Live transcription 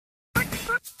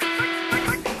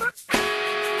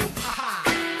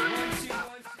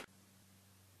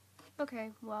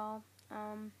Okay, well,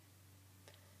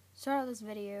 start out this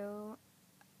video,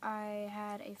 I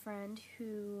had a friend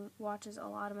who watches a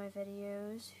lot of my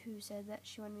videos who said that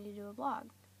she wanted me to do a vlog.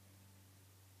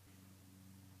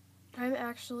 I'm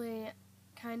actually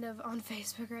kind of on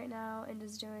Facebook right now and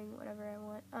just doing whatever I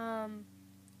want.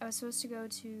 I was supposed to go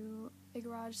to a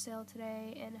garage sale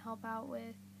today and help out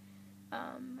with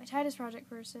my Titus project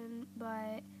person,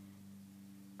 but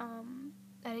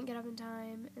I didn't get up in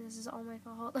time, and this is all my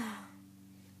fault.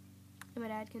 And my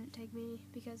dad couldn't take me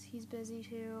because he's busy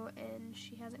too, and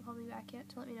she hasn't called me back yet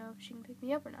to let me know if she can pick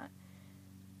me up or not.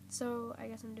 So I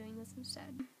guess I'm doing this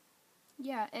instead.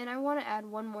 Yeah, and I want to add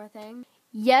one more thing.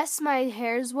 Yes, my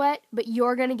hair's wet, but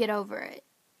you're gonna get over it.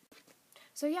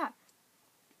 So yeah,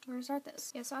 we're gonna start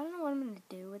this. Yeah, so I don't know what I'm gonna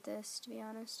do with this, to be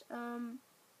honest.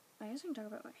 I guess I can talk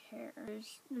about my hair.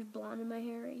 There's blonde in my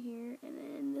hair right here, and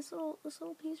then this little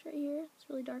piece right here, this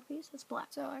really dark piece, that's black.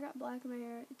 So I got black in my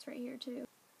hair. It's right here too.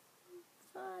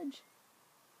 Fudge.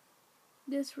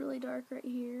 This really dark right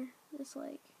here. This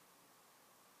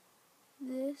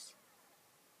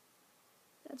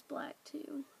that's black too.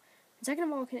 And second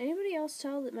of all, can anybody else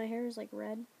tell that my hair is like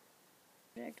red?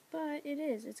 But it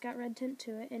is. It's got red tint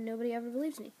to it, and nobody ever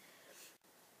believes me.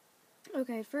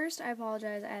 Okay, first I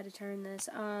apologize. I had to turn this.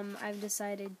 I've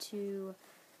decided to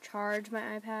charge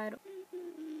my iPad.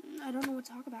 I don't know what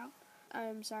to talk about.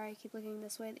 I'm sorry, I keep looking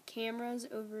this way. The camera's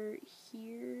over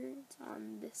here. It's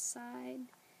on this side.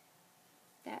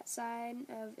 That side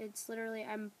of it's literally,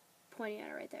 I'm pointing at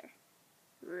it right there.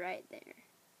 Right there.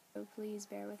 So please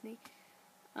bear with me.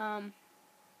 Oh,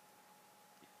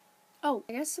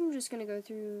 I guess I'm just gonna go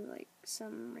through like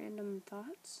some random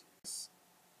thoughts.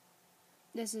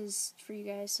 This is for you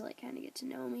guys to like kind of get to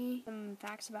know me. Some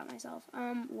facts about myself.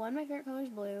 One, my favorite color is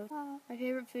blue. My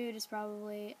favorite food is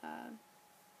probably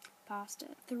pasta.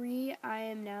 3, I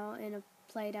am now in a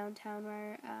play downtown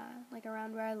where, like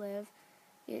around where I live.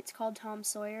 It's called Tom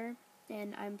Sawyer,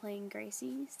 and I'm playing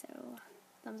Gracie, so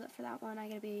thumbs up for that one. I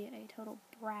gotta be a total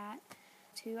brat.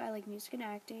 2, I like music and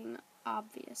acting,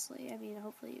 obviously. I mean,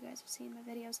 hopefully you guys have seen my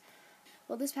videos.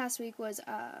 Well, this past week was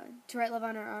To Write Love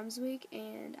on Our Arms week,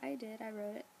 and I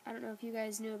wrote it. I don't know if you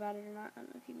guys knew about it or not. I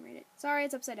don't know if you can read it. Sorry,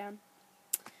 it's upside down.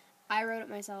 I wrote it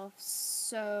myself,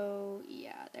 so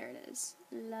yeah, there it is.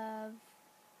 Love,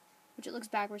 which it looks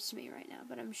backwards to me right now,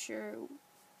 but I'm sure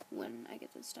when I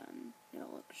get this done,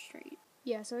 it'll look straight.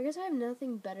 Yeah, so I guess I have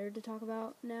nothing better to talk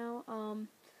about now.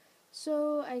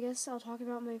 So I guess I'll talk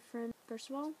about my friend. First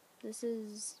of all, this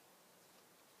is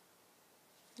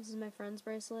my friend's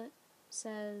bracelet.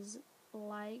 Says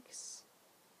likes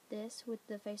this with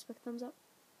the Facebook thumbs up.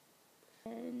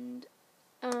 And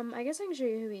I guess I can show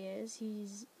you who he is.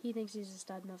 He thinks he's a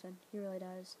stud muffin. He really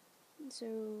does.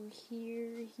 So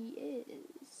here he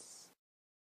is.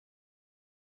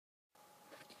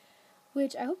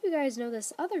 Which I hope you guys know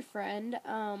this other friend,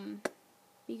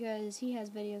 because he has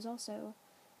videos also.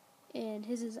 And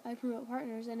his is I Promote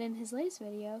Partners, and in his latest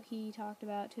video he talked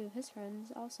about 2 of his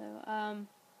friends also.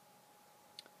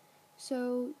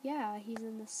 So yeah, he's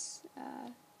in this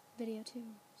video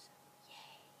too. So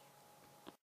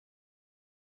yay.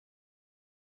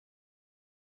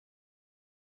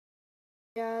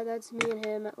 Yeah, that's me and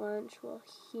him at lunch. Well,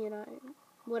 he and I,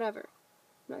 whatever.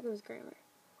 I'm not good with grammar.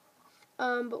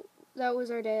 But that was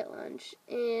our day at lunch,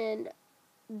 and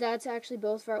that's actually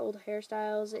both of our old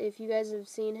hairstyles. If you guys have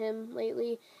seen him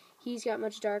lately, he's got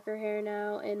much darker hair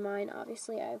now, and mine,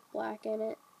 obviously, I have black in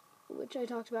it, which I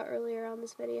talked about earlier on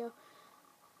this video.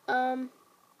 And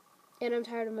I'm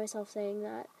tired of myself saying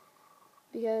that,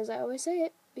 because I always say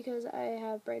it, because I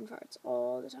have brain farts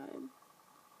all the time.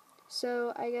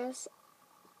 So, I guess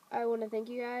I want to thank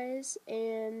you guys,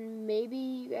 and maybe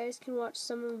you guys can watch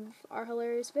some of our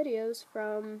hilarious videos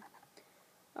from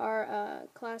our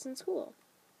class in school.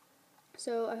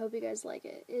 So I hope you guys like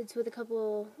it. It's with a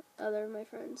couple other of my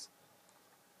friends.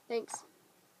 Thanks.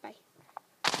 Bye.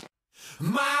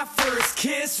 My first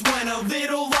kiss went a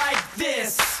little like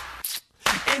this.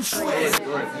 And twist.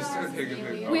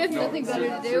 We have nothing better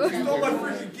to do.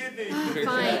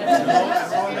 Fine.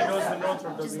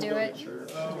 Just do it.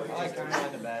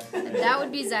 That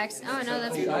would be Zach's. Oh no,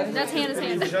 that's Hannah's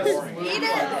hand. Eat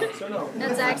it!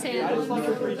 That's Zach's hand.